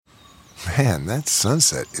Man, that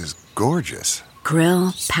sunset is gorgeous.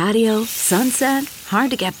 Grill, patio, sunset.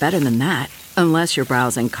 Hard to get better than that. Unless you're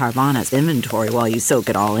browsing Carvana's inventory while you soak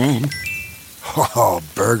it all in. Oh,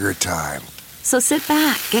 burger time. So sit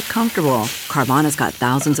back, get comfortable. Carvana's got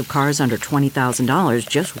thousands of cars under $20,000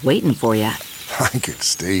 just waiting for you. I could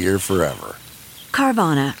stay here forever.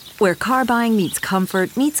 Carvana, where car buying meets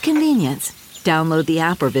comfort meets convenience. Download the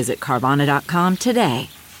app or visit Carvana.com today.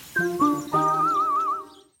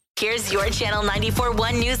 Here's your Channel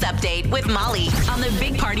 94.1 News Update with Molly on the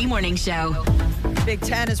Big Party Morning Show. Big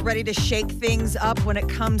Ten is ready to shake things up when it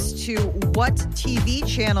comes to what TV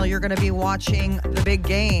channel you're going to be watching the big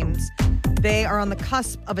games. They are on the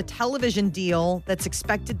cusp of a television deal that's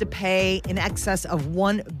expected to pay in excess of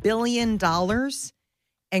 $1 billion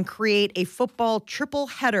and create a football triple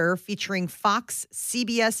header featuring Fox,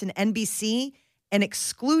 CBS, and NBC, and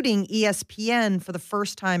excluding ESPN for the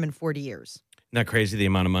first time in 40 years. Not crazy the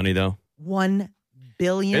amount of money, though. $1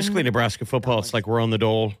 billion. Basically, Nebraska football, it's like we're on the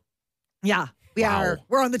dole. Yeah, we are.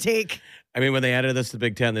 We're on the take. I mean, when they added this to the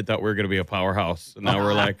Big Ten, they thought we were going to be a powerhouse. And now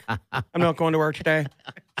we're like, I'm not going to work today.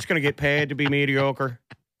 Just going to get paid to be mediocre.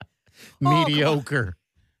 Mediocre.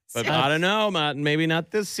 But I don't know, Matt. Maybe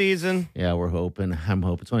not this season. Yeah, we're hoping. I'm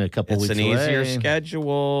hoping it's only a couple It's weeks an away. easier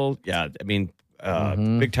schedule. Yeah, I mean,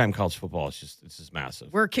 big time college football is just massive.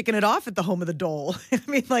 We're kicking it off at the home of the dole. I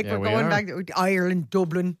mean, like Yeah, we're we going are. back to Ireland,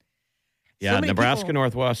 Dublin. Yeah, many Nebraska people-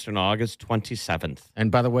 Northwestern, August 27th.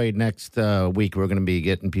 And by the way, next week we're going to be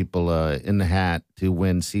getting people in the hat to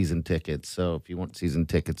win season tickets. So if you want season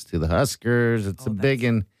tickets to the Huskers, it's a big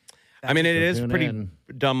one. I mean, it is tune pretty in.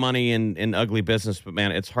 dumb money in ugly business, but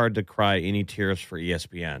man, it's hard to cry any tears for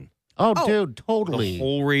ESPN. Oh, dude, The totally.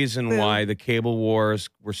 whole reason why the cable wars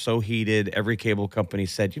were so heated, every cable company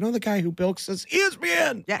said, you know the guy who bilks us?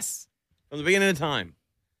 ESPN! Yes. From the beginning of time.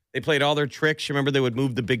 They played all their tricks. You remember they would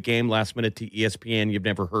move the big game last minute to ESPN you've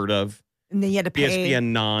never heard of. And then you had to pay. ESPN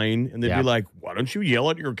 9. And they'd Yeah. be like, why don't you yell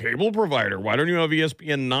at your cable provider? Why don't you have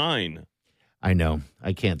ESPN 9? I know.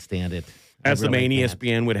 I can't stand it. I As the really main can't.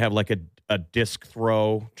 ESPN would have like a disc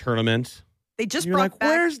throw tournament. They just You're brought like, back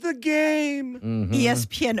where's the game? Mhm.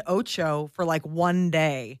 ESPN Ocho for like one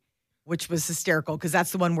day, which was hysterical because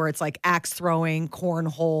that's the one where it's like axe throwing,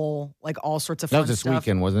 cornhole, like all sorts of That fun was this stuff.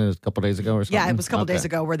 weekend, wasn't it? A couple days ago or something? Yeah, it was a couple days Okay.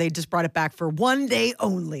 ago where they just brought it back for one day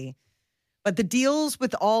only. But the deals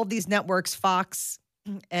with all these networks, Fox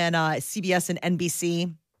and CBS and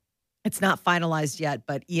NBC, it's not finalized yet,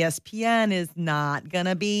 but ESPN is not going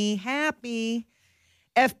to be happy.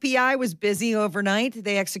 FBI was busy overnight.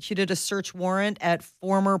 They executed a search warrant at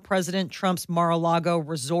former President Trump's Mar-a-Lago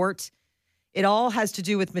resort. It all has to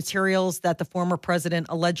do with materials that the former president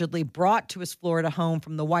allegedly brought to his Florida home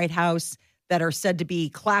from the White House that are said to be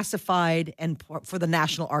classified and for the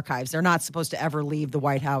National Archives. They're not supposed to ever leave the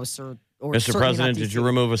White House or Mr. certainly not President, did DC. you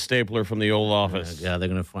remove a stapler from the old office? Yeah, they're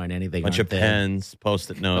going to find anything. Bunch of aren't they? pens,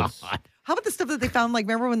 post-it notes. How about the stuff that they found? Like,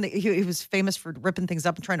 remember when he was famous for ripping things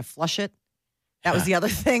up and trying to flush it? That was the other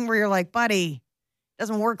thing where you're like, buddy, it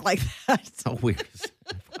doesn't work like that. So weird.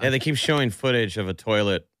 Yeah, they keep showing footage of a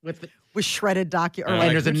toilet. With the, With shredded document. Like,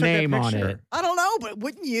 and there's a who took that name on picture? it. I don't know, but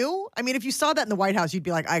wouldn't you? I mean, if you saw that in the White House, you'd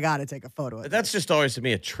be like, I got to take a photo of But that. that's just always to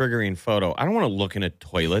me a triggering photo. I don't want to look in a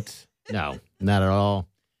toilet. No, not at all.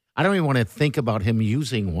 I don't even want to think about him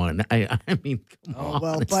using one. I mean, come Oh, on.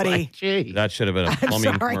 well, It's buddy. like, gee. That should have been a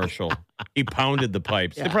plumbing sorry. commercial. He pounded the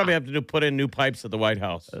pipes. They probably have to put in new pipes at the White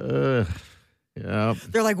House. Yeah.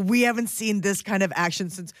 They're like, we haven't seen this kind of action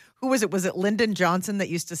since, who was it? Was it Lyndon Johnson that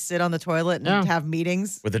used to sit on the toilet and Yeah. have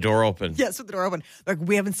meetings? With the door open. Yes, with the door open. Like,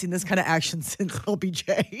 we haven't seen this kind of action since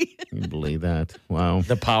LBJ. Can you believe that? Wow.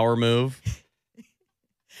 The power move.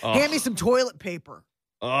 Hand me some toilet paper.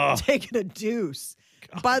 Oh, Taking a deuce.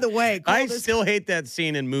 By the way, call I this- still hate that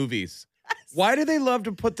scene in movies. Why do they love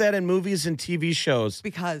to put that in movies and TV shows?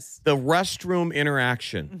 because The restroom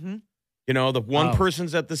interaction. You know, the one Oh.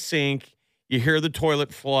 person's at the sink, you hear the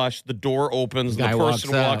toilet flush, the door opens, the Guy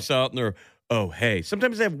person walks walks out, and they're, oh, hey.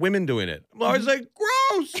 Sometimes they have women doing it. I'm always like,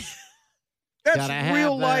 gross. That's Gotta have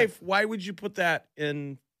real that. life. Why would you put that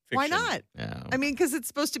in fiction? why not? Yeah. I mean, because it's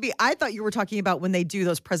supposed to be. I thought you were talking about when they do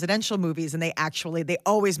those presidential movies and they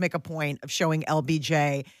always make a point of showing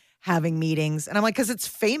LBJ having meetings. And I'm like, because it's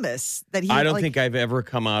famous that he. I don't like, think I've ever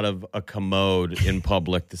come out of a commode in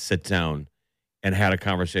public to sit down and had a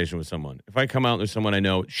conversation with someone. If I come out and there's someone I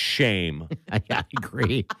know, shame. I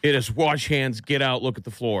agree. It is wash hands, get out, look at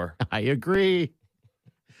the floor. I agree.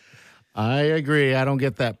 I don't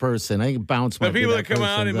get that person. I bounce my The people that come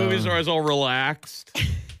out in movies are always all relaxed.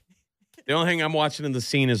 The only thing I'm watching in the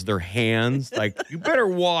scene is their hands. Like, you better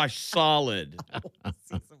wash solid.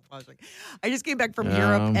 I just came back from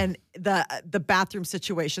Europe, and the bathroom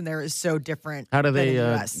situation there is so different. How do they? than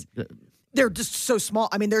in the US. They're just so small.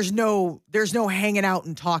 I mean, there's no hanging out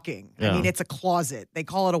and talking. I mean, it's a closet. They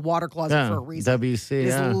call it a water closet for a reason. WC. It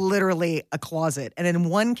is literally a closet. And in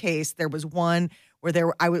one case, there was one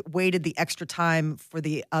where I waited the extra time for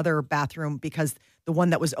the other bathroom because the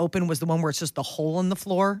one that was open was the one where it's just the hole in the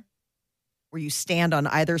floor, where you stand on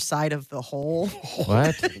either side of the hole.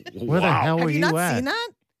 What? Where the hell were Have you not at? seen that?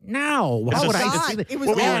 No. Why Oh, would I God. see that? It was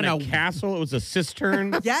What were you on in a castle? It was a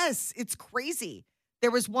cistern. Yes, it's crazy. There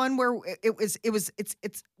was one where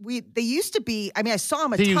they used to be. I mean, I saw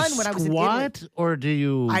them a Do you ton when I was in Italy. squat or do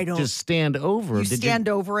you I don't- just stand over? You Did stand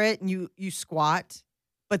over it and you squat,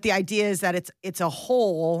 but the idea is that it's a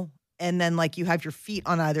hole, and then like you have your feet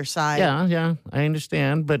on either side. Yeah, I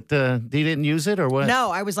understand. But you didn't use it or what? No,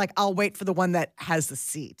 I was like, I'll wait for the one that has the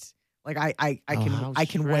seat. Like I how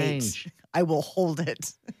can wait. strange. I will hold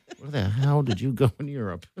it. Where the hell did you go in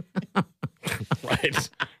Europe? Right.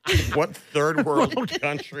 What third world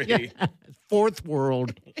country? Fourth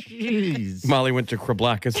world. Jeez. Molly went to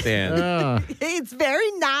Krablakistan. It's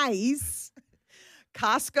very nice.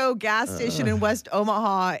 Costco gas station in West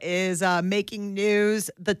Omaha is making news.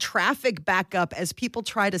 The traffic backup as people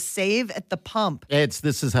try to save at the pump.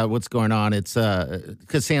 This is what's going on. It's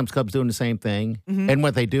because Sam's Club's doing the same thing, and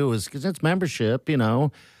what they do is because it's membership,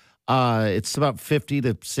 it's about 50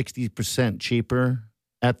 to 60% cheaper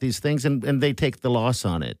at these things, and they take the loss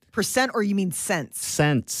on it. Percent, or you mean cents?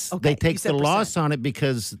 Cents. Okay, They you take said the loss percent. on it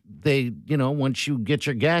because they, once you get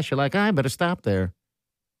your gas, you're like, I better stop there.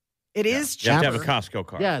 It is You have cheaper. to have a Costco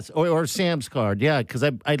card. Yes, or Sam's card. Yeah, because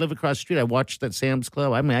I live across the street. I watched that Sam's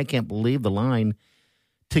Club. I mean, I can't believe the line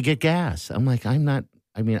to get gas. I'm like,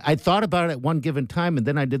 I thought about it at one given time, and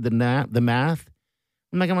then I did the math.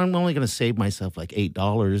 I'm like, I'm only going to save myself like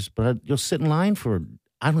 $8, but you'll sit in line for,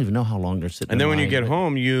 I don't even know how long they're sitting And then in when you line, get but-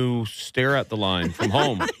 home, you stare at the line from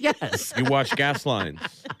home. Yes. You watch gas lines.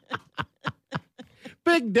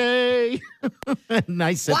 Big day. And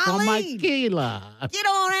I sip on my Waleed. tequila. Get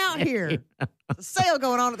on out here. There's a sale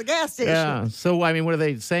going on at the gas station. Yeah. So, I mean, what are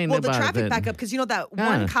they saying Well, the about traffic it? backup, because you know that Yeah,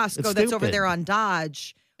 one it's Costco that's over stupid. there on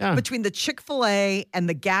Dodge, Yeah. between the Chick-fil-A and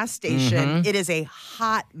the gas station, it is a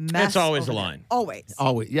hot mess. It's always over a there. line. Always.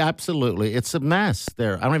 Oh, yeah, absolutely. It's a mess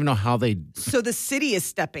there. I don't even know how they. So the city is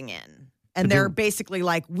stepping in. And they're basically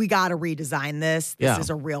like, we got to redesign this. This Yeah. is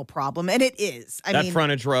a real problem. And it is. I That mean,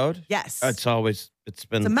 frontage road? yes. It's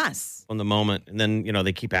been It's a mess. from the moment. And then,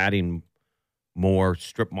 they keep adding more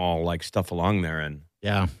strip mall like stuff along there. And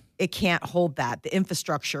Yeah. It can't hold that. The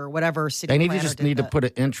infrastructure, whatever city They planner just did need to that. put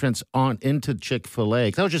an entrance on into Chick-fil-A.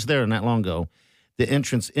 Because I was just there not long ago. The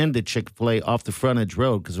entrance into Chick-fil-A off the frontage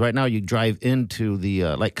road. Because right now you drive into the,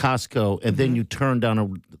 like Costco, and then you turn down a,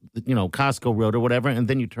 Costco road or whatever, and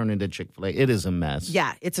then you turn into Chick-fil-A. It is a mess.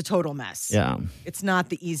 Yeah, it's a total mess. Yeah. It's not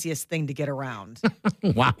the easiest thing to get around.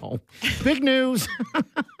 Wow. Big news.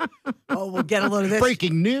 Oh, we'll get a load of this.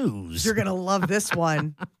 Breaking news. You're going to love this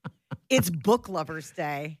one. It's Book Lovers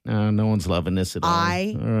Day. No one's loving this at all.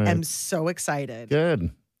 I All right. am so excited.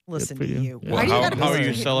 Good. Listen Good to for you. Yeah. Why do you how gotta be are so you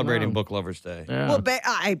hating? celebrating Wow. Book Lovers Day? Yeah. Well,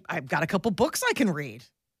 I've got a couple books I can read.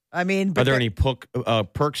 I mean, but Are there any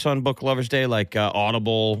perks on Book Lovers Day, like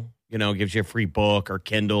Audible, gives you a free book, or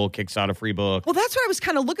Kindle kicks out a free book? Well, that's what I was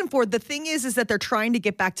kind of looking for. The thing is that they're trying to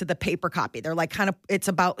get back to the paper copy. They're like it's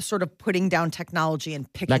about sort of putting down technology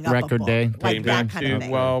and picking Like up a record book. day? Like Getting that back kind to, of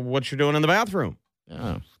thing. well, what you're doing in the bathroom.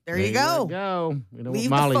 Yeah. There you go. You know Leave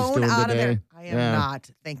what Molly's the phone doing out today. of there. I am Yeah. not.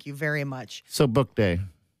 Thank you very much. So book day.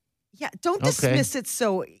 Yeah, don't Okay. dismiss it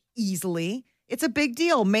so easily. It's a big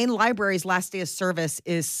deal. Maine Library's last day of service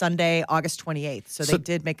is Sunday, August 28th. So they So-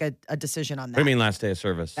 did make a decision on that. What do you mean last day of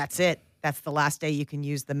service? That's it. That's the last day you can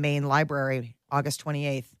use the Maine Library, August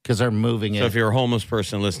 28th. Because they're moving So it. if you're a homeless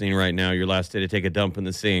person listening right now, your last day to take a dump in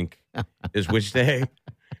the sink is which day?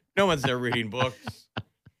 No one's there reading books.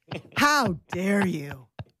 How dare you?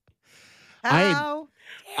 I- How?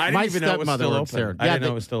 I didn't My even know it was stepmother still works open. there. I Yeah, didn't know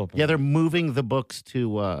they- it was still open. Yeah, they're moving the books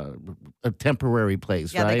to a temporary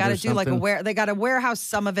place, Yeah, right? they got or to do like something? they got to warehouse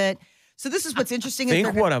some of it. So this is what's interesting. Is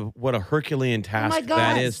Think they're what a Herculean task my that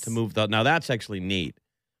God. is to move the. Now that's actually neat.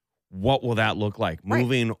 What will that look like? Right.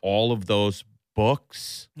 Moving all of those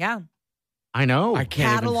books. yeah. I know. I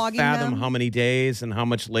can't even Cataloging fathom them. how many days and how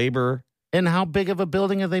much labor. And how big of a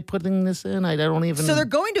building are they putting this in? I don't even. So they're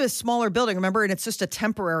going to a smaller building, remember, and it's just a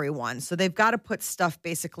temporary one. So they've got to put stuff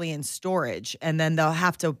basically in storage, and then they'll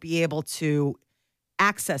have to be able to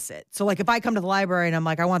access it. So, like, if I come to the library and I'm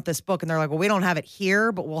like, I want this book, and they're like, well, we don't have it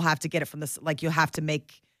here, but we'll have to get it from this. Like, you'll have to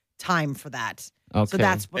make time for that. Okay. So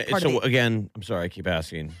that's what part So of it. again, I'm sorry, I keep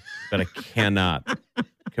asking, but I cannot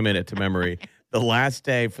commit it to memory. The last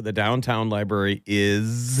day for the downtown library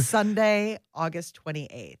is Sunday, August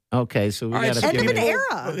 28th. Okay, so we All right, got so to End of people an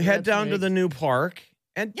era. head down to right. the new park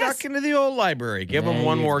and Yes. duck into the old library. Give them There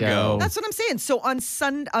one you more go. go. That's what I'm saying. So on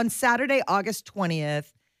Saturday, August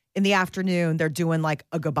 20th, in the afternoon, they're doing like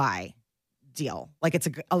a goodbye deal. Like it's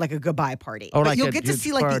like a goodbye party. Oh, but like you'll a get to huge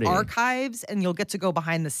see like party. the archives and you'll get to go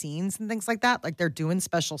behind the scenes and things like that. Like they're doing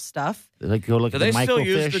special stuff. Like go look Do at they the still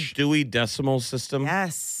use the microfiche. Dewey Decimal System?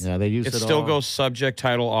 Yes. Yeah, they use It it still all. goes subject,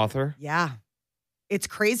 title, author. Yeah. It's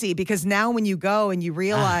crazy because now when you go and you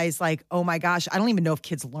realize like, oh my gosh, I don't even know if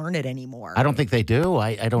kids learn it anymore. I don't think they do.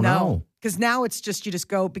 I don't know. Because now it's just, you just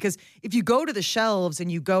go, because if you go to the shelves and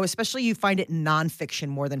you go, especially you find it in nonfiction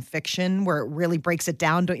more than fiction, where it really breaks it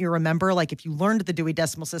down. Don't you remember? Like if you learned the Dewey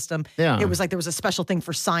Decimal System, Yeah. it was like there was a special thing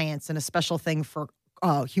for science and a special thing for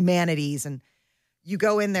humanities. And you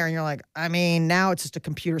go in there and you're like, I mean, now it's just a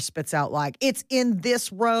computer spits out like, it's in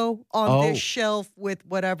this row on Oh. this shelf with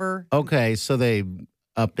whatever. Okay, so they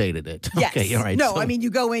updated it. Yes. Okay, all right. No, so- I mean, you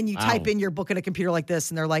go in, you type Wow. in your book in a computer like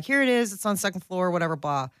this, and they're like, here it is. It's on second floor, whatever,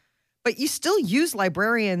 blah. But you still use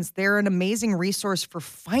librarians. They're an amazing resource for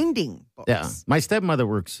finding books. Yeah, my stepmother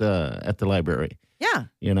works at the library. Yeah.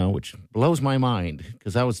 Which blows my mind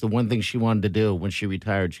because that was the one thing she wanted to do when she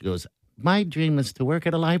retired. She goes, "My dream is to work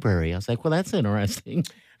at a library." I was like, "Well, that's interesting."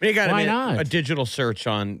 I mean, you got Why to not? a digital search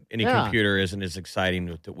on any Yeah. computer isn't as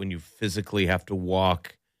exciting when you physically have to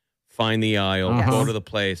walk, find the aisle, Uh-huh. go to the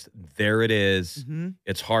place. There it is. Mm-hmm.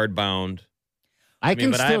 It's hardbound. I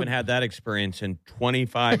But still, I haven't had that experience in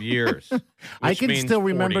 25 years. I which can means still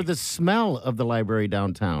remember 40. the smell of the library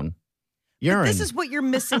downtown. But Urine. this is what you're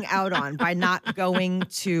missing out on by not going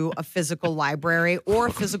to a physical library or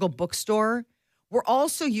a physical bookstore. We're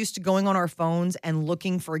also used to going on our phones and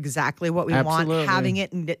looking for exactly what we Absolutely. want, having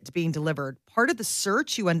it and it being delivered. Part of the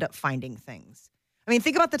search, you end up finding things. I mean,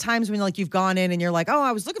 think about the times when like you've gone in and you're like, oh,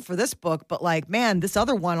 I was looking for this book, but like, man, this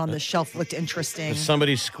other one on the shelf looked interesting. If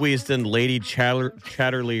somebody squeezed in Lady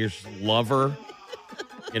Chatterley's lover,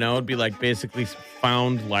 it'd be like basically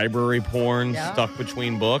found library porn Yeah. stuck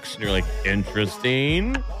between books. And you're like,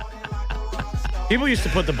 interesting. People used to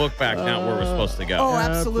put the book back, not where we're supposed to go. Oh,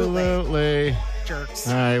 absolutely. Absolutely. Jerks.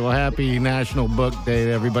 All right. Well, happy National Book Day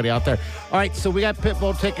to everybody out there. All right. So we got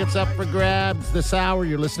Pitbull tickets up for grabs this hour.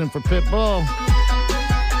 You're listening for Pitbull.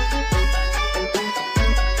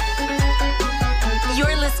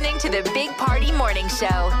 You're listening to the Big Party Morning Show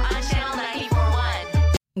on Channel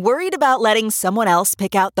 94.1. Worried about letting someone else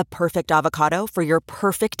pick out the perfect avocado for your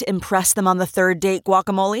perfect impress them on the third date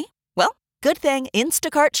guacamole? Well, good thing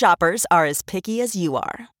Instacart shoppers are as picky as you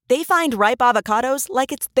are. They find ripe avocados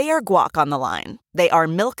like it's their guac on the line. They are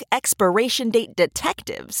milk expiration date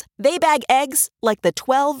detectives. They bag eggs like the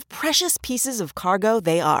 12 precious pieces of cargo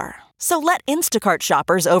they are. So let Instacart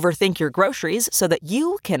shoppers overthink your groceries so that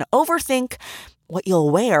you can overthink what you'll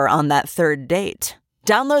wear on that third date.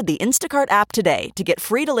 Download the Instacart app today to get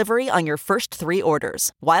free delivery on your first 3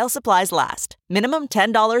 orders while supplies last. Minimum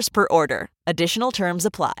 $10 per order. Additional terms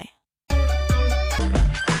apply.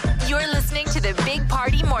 You're listening to the Big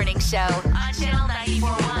Party Morning Show on Channel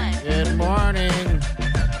 94.1. Good morning.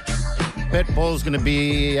 Pitbull's going to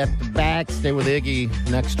be at the Backstay with Iggy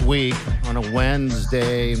next week on a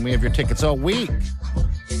Wednesday, and we have your tickets all week.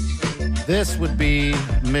 This would be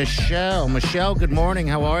Michelle. Michelle, good morning.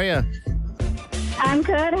 How are you? I'm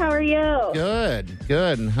good. How are you? Good,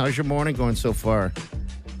 good. And how's your morning going so far?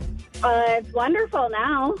 It's wonderful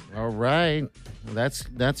now. All right. Well,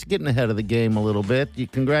 that's getting ahead of the game a little bit.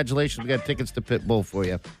 Congratulations. We got tickets to Pitbull for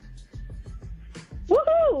you.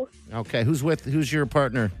 Woohoo! Okay. Who's your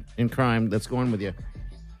partner in crime that's going with you?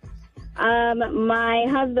 My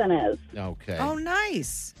husband is. Okay. Oh,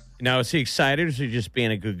 nice. Now, is he excited or is he just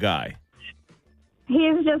being a good guy?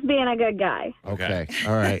 He's just being a good guy. Okay.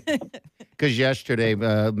 All right. Because yesterday,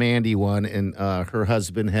 Mandy won, and her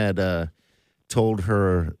husband had told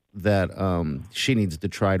her that she needs to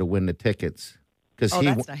try to win the tickets because Oh,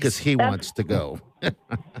 that's nice. he wants to go.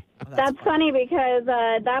 That's funny because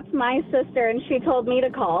that's my sister, and she told me to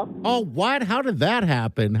call. Oh, what? How did that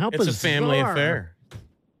happen? How It's a family bizarre. affair.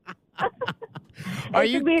 Are It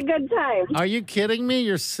should you be a good time. are you kidding me?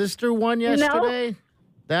 Your sister won yesterday?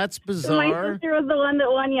 That's My bizarre. sister was the one that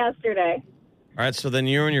won yesterday. All right, so then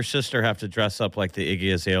you and your sister have to dress up like the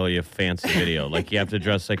Iggy Azalea fancy video. Like you have to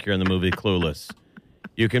dress like you're in the movie Clueless.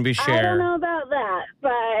 You can be I don't Cher. know about that,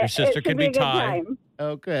 but Your sister it can should be a good Ty. time.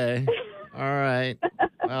 Okay. All right.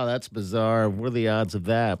 Wow, that's bizarre. What are the odds of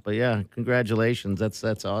that? But yeah, congratulations.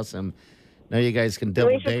 That's awesome. Now you guys can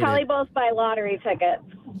double We should date probably it. both buy lottery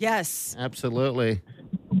tickets. Absolutely.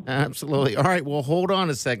 Absolutely. All right. Well, hold on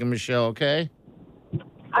a second, Michelle, okay?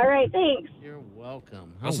 All right, thanks. You're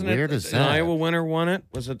welcome. How Wasn't weird it is an that? Iowa winner won it?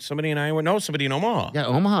 Was it somebody in Iowa? No, somebody in Omaha. Yeah,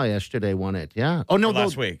 Omaha yesterday won it. Yeah. Oh no, Or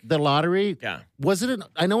last week. The lottery. Yeah. Was it?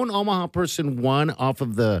 I know an Omaha person won off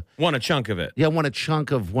of the. Won a chunk of it. Yeah, won a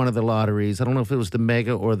chunk of one of the lotteries. I don't know if it was the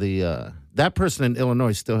mega or the. That person in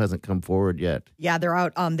Illinois still hasn't come forward yet. Yeah, they're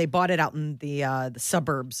out. They bought it out in the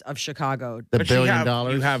suburbs of Chicago. The But $1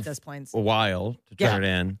 billion. You have Des Plaines. a while to turn it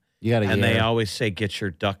in. You got to. And they always say, get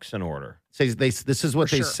your ducks in order. This is what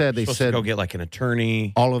For they sure. said. They Supposed said to go get like an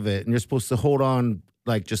attorney. all of it, and you're supposed to hold on,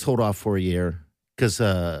 like just hold off for a year, because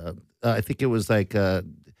I think it was like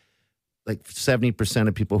 70%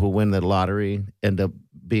 of people who win the lottery end up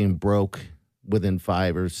being broke within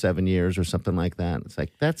 5 or 7 years or something like that. It's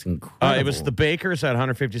like that's incredible. It was the Bakers at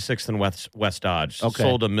 156th and West Dodge. Okay.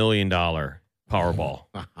 Sold $1 million Powerball.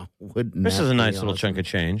 Wow, wouldn't This that is a be nice little awesome? chunk of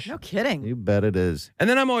change. No kidding. You bet it is. And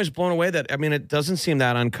then I'm always blown away that, I mean, it doesn't seem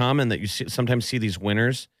that uncommon that you sometimes see these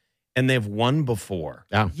winners and they've won before.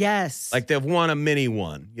 Yeah. Yes. Like they've won a mini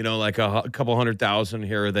one, like a couple 100,000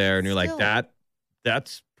 here or there. And you're Still. like,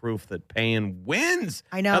 that's proof that paying wins.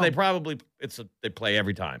 I know. Now, they probably, they play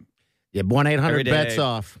every time. Yeah, Every 1-800 day, bets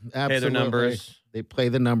off. Absolutely. Pay their numbers. They play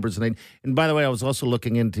the numbers, and by the way, I was also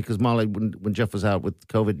looking into because Molly, when Jeff was out with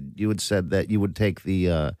COVID, you had said that you would take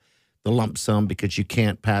the lump sum because you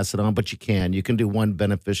can't pass it on, but you can. You can do one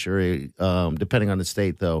beneficiary, depending on the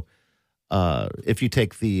state, though. If you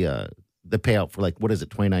take the payout for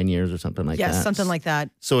 29 years or something like that. yes, something like that.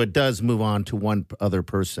 So it does move on to one other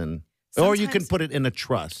person, or you can Sometimes- put it in a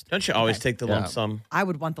trust. Don't you always take the lump sum? I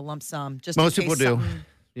would want the lump sum. Just Most in case people do. something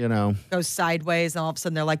You know, goes sideways, and all of a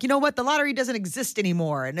sudden they're like, you know what? The lottery doesn't exist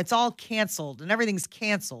anymore, and it's all canceled, and everything's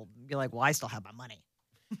canceled. And be like, well, I still have my money.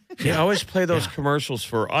 They always play those commercials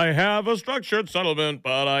for, I have a structured settlement,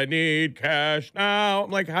 but I need cash now. I'm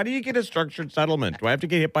like, how do you get a structured settlement? Do I have to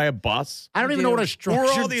get hit by a bus? I don't even know what a Who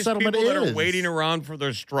structured are all these settlement people that is. are waiting around for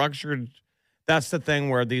their structured? That's the thing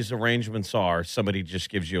where these arrangements are. Somebody just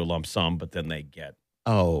gives you a lump sum, but then they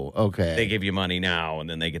Oh, okay. give you money now, and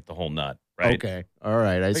then they get the whole nut, right? Okay. All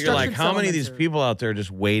right. I But you're like, Structured how many of these settlements are- people out there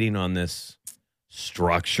just waiting on this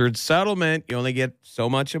structured settlement? You only get so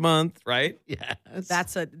much a month, right? Yes.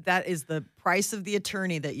 That is the price of the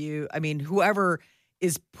attorney whoever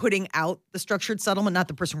is putting out the structured settlement, not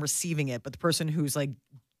the person receiving it, but the person who's like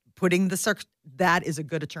putting that is a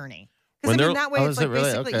good attorney. When Because they're- that way Oh, it's is like it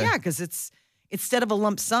really? basically, Okay. yeah, because it's instead of a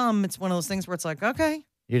lump sum, it's one of those things where it's like, okay.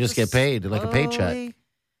 You just get paid like a paycheck. slowly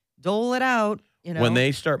Dole it out, When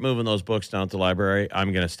they start moving those books down at the library,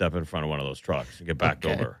 I'm going to step in front of one of those trucks and get backed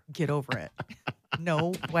Okay. over. get over it.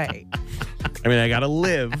 No way. I mean, I got to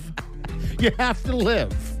live. You have to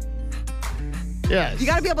live. Yes. You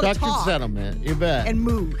gotta be able to Structured talk. settlement. You bet. And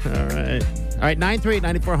move. All right. All right,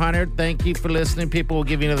 938-9400. Thank you for listening. People will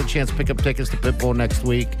give you another chance to pick up tickets to Pitbull next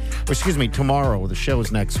week. Or excuse me, tomorrow. The show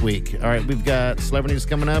is next week. All right, we've got celebrities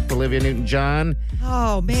coming up. Olivia Newton-John.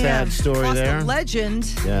 Oh man. Sad story Lost there. a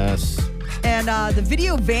legend. Yes. And the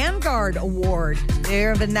Video Vanguard Award. They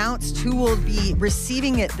have announced who will be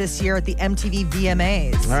receiving it this year at the MTV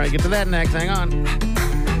VMAs. All right, get to that next. Hang on.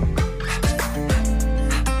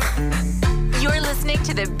 You're listening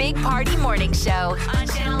to the Big Party Morning Show on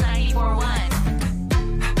Channel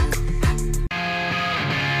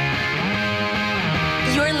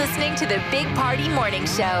 94.1. You're listening to the Big Party Morning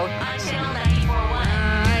Show on Channel 94.1.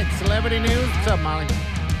 All right, celebrity news. What's up, Molly?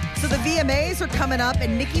 So the VMAs are coming up,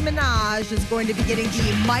 and Nicki Minaj is going to be getting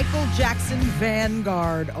the Michael Jackson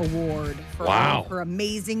Vanguard Award for Wow. her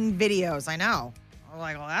amazing videos. I know. I'm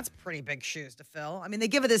like, well, that's pretty big shoes to fill. I mean, they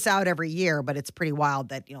give this out every year, but it's pretty wild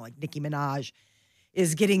that, like Nicki Minaj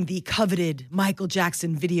is getting the coveted Michael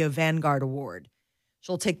Jackson Video Vanguard Award.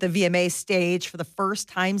 She'll take the VMA stage for the first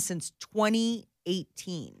time since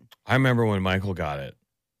 2018. I remember when Michael got it.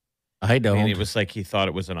 I don't. I mean, it was like he thought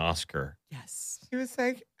it was an Oscar. Yes. He was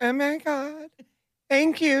like, oh my God,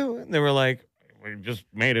 thank you. And they were like, we just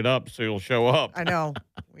made it up so you'll show up. I know.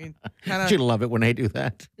 We kind You of. love it when they do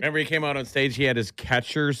that. Remember he came out on stage, he had his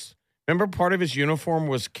catcher's. Remember part of his uniform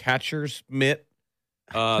was catcher's mitt?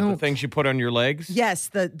 The things you put on your legs? Yes,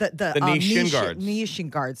 the knee shin guards. Knee shin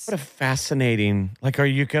guards. What a fascinating, like, are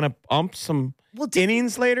you going to ump some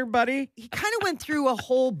innings later, buddy? He kind of went through a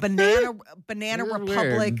whole Banana You're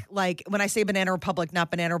Republic, weird. like when I say Banana Republic,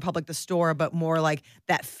 not Banana Republic the store, but more like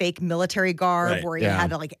that fake military garb Right, where he yeah.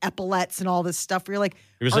 had like epaulets and all this stuff. Where you're like,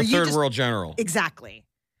 He was are a you third just- world general. Exactly. He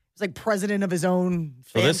was like president of his own.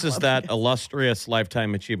 So fan this is club. that illustrious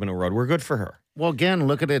Lifetime Achievement Award. We're good for her. Well, again,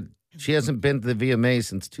 look at it. She hasn't been to the VMA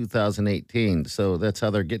since 2018, so that's how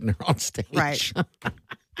they're getting her on stage. Right.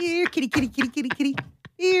 Here, kitty, kitty, kitty, kitty, kitty.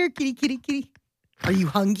 Here, kitty, kitty, kitty. Are you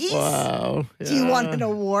hungry? Wow. Do you want an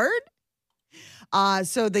award?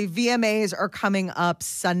 So the VMAs are coming up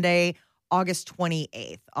Sunday, August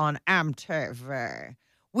 28th on MTV.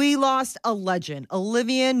 We lost a legend,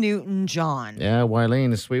 Olivia Newton-John. Yeah,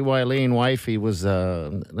 Wileen, the sweet Wileen wifey was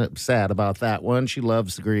sad about that one. She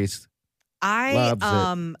loves Grease. I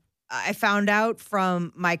found out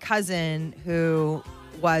from my cousin who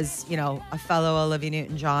was, a fellow Olivia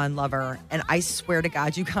Newton-John lover, and I swear to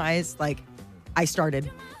God, you guys, I started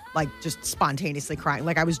just spontaneously crying.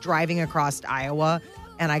 I was driving across Iowa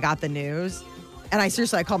and I got the news, and I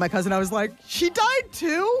called my cousin. I was like, she died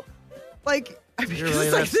too? Really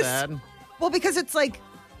that sad? Well, because it's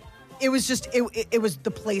it was just it was the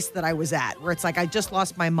place that I was at where it's I just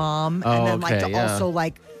lost my mom, and then also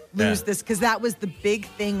lose this, because that was the big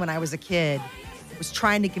thing when I was a kid, was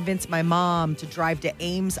trying to convince my mom to drive to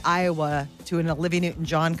Ames, Iowa to an Olivia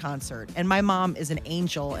Newton-John concert. And my mom is an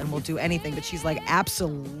angel and will do anything, but she's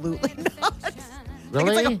absolutely not.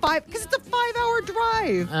 Really? Because it's a 5-hour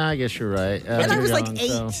drive. I guess you're right. And I was young, 8.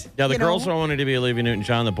 So. Yeah, the girls all wanted to be Olivia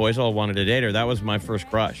Newton-John. The boys all wanted to date her. That was my first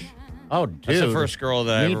crush. Oh, dude. That's the first girl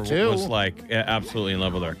that I Me ever too. was absolutely in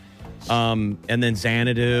love with her. And then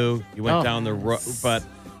Xanadu. You went down the road. But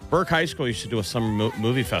Burke High School used to do a summer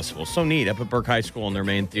movie festival. So neat. Up at Burke High School in their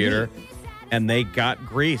main theater. And they got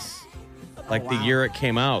Grease. The year it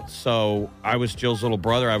came out. So I was Jill's little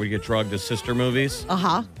brother. I would get drugged to sister movies.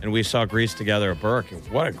 Uh-huh. And we saw Grease together at Burke.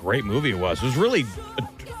 What a great movie it was. It was really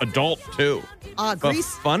adult, too. But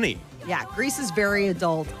Grease, funny. Yeah, Grease is very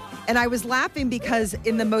adult. And I was laughing because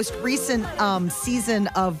in the most recent season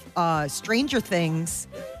of Stranger Things,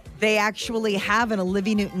 they actually have an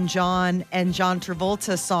Olivia Newton-John and John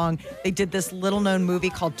Travolta song. They did this little-known movie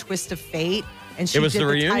called Twist of Fate, and she did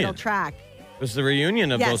the title track. It was the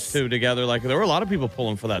reunion of those two together. There were a lot of people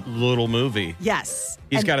pulling for that little movie. Yes.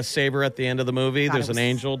 He's got a saber at the end of the movie. There's an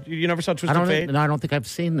angel. You never saw Twist of Fate? No, I don't think I've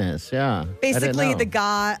seen this. Yeah. Basically, the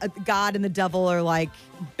God and the devil are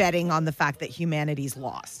betting on the fact that humanity's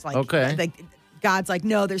lost. God's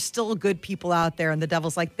no, there's still good people out there. And the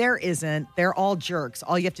devil's there isn't. They're all jerks.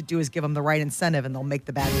 All you have to do is give them the right incentive and they'll make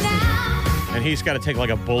the bad decision. And he's got to take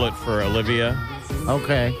a bullet for Olivia.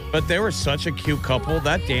 Okay. But they were such a cute couple.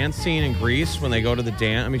 That dance scene in Grease when they go to the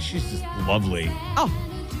dance, I mean, she's just lovely. Oh.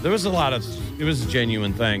 There was it was a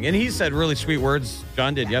genuine thing. And he said really sweet words,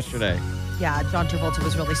 John did yesterday. Yeah, John Travolta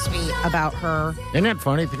was really sweet about her. Isn't that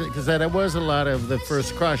funny? Because that was a lot of the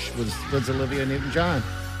first crush was Olivia Newton-John.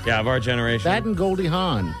 Yeah, of our generation. That and Goldie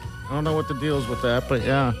Hawn. I don't know what the deal is with that, but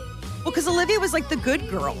yeah. Well, because Olivia was the good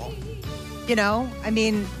girl. I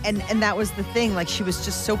mean, and that was the thing. She was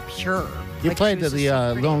just so pure. You played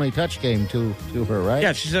the Lonely Touch game to her, right?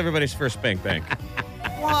 Yeah, she's everybody's first spank bank.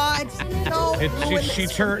 What? No.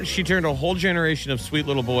 She turned a whole generation of sweet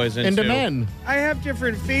little boys into men. I have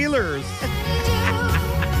different feelers.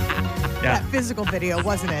 That physical video,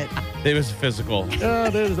 wasn't it? It was physical.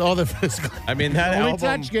 There's all the physical. I mean, that Lonely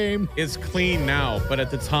album Touch game is clean now, but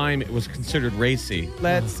at the time it was considered racy.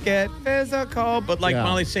 Let's get physical. But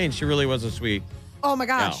Molly's saying, she really was a sweet. Oh my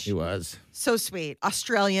gosh. She was. So sweet.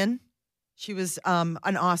 Australian. She was an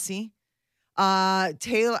Aussie.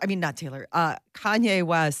 Kanye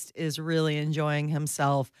West is really enjoying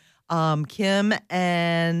himself. Kim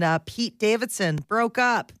and Pete Davidson broke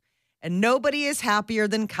up. And nobody is happier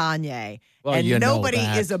than Kanye. Well, and you know nobody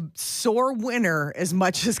that. is a sore winner as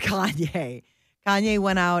much as Kanye. Kanye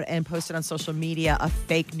went out and posted on social media a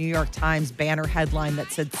fake New York Times banner headline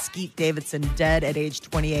that said Skeet Davidson dead at age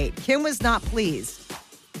 28. Kim was not pleased.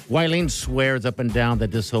 Wileen swears up and down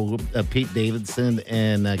that this whole Pete Davidson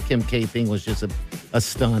and Kim K thing was just a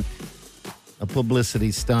stunt, a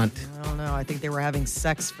publicity stunt. I don't know. I think they were having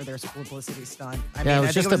sex for their publicity stunt. It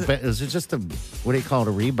was just a what do you call it,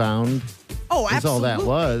 a rebound? Oh, absolutely. That's all that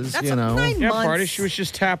was, That's 9 months. Yeah, party. She was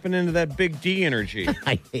just tapping into that big D energy.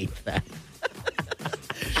 I hate that.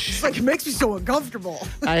 It's it makes me so uncomfortable.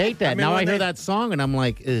 I hate that. Now I hear that song and I'm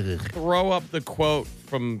like, ugh. Throw up the quote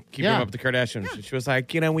from Keeping Up with the Kardashians. Yeah. She was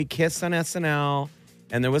like, we kissed on SNL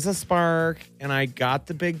and there was a spark and I got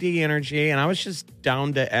the big D energy and I was just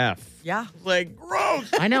down to F. Yeah.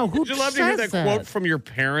 Gross. I know. Would you love to hear that quote from your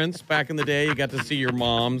parents back in the day? You got to see your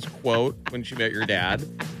mom's quote when she met your dad.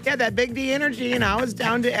 Yeah, that big D energy and I was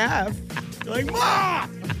down to F. You're like, Ma!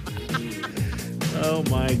 Oh,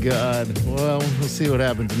 my God. Well, we'll see what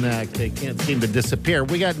happens next. They can't seem to disappear.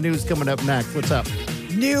 We got news coming up next. What's up?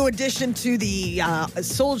 New addition to the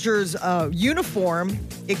soldier's uniform.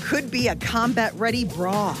 It could be a combat-ready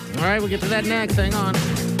bra. All right, we'll get to that next. Hang on.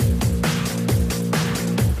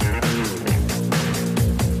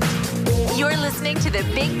 You're listening to the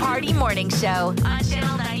Big Party Morning Show on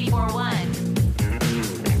Channel 94.1.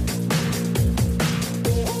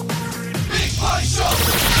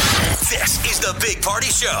 This is the Big Party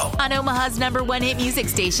Show On Omaha's #1 hit music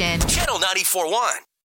station. Channel 94.1.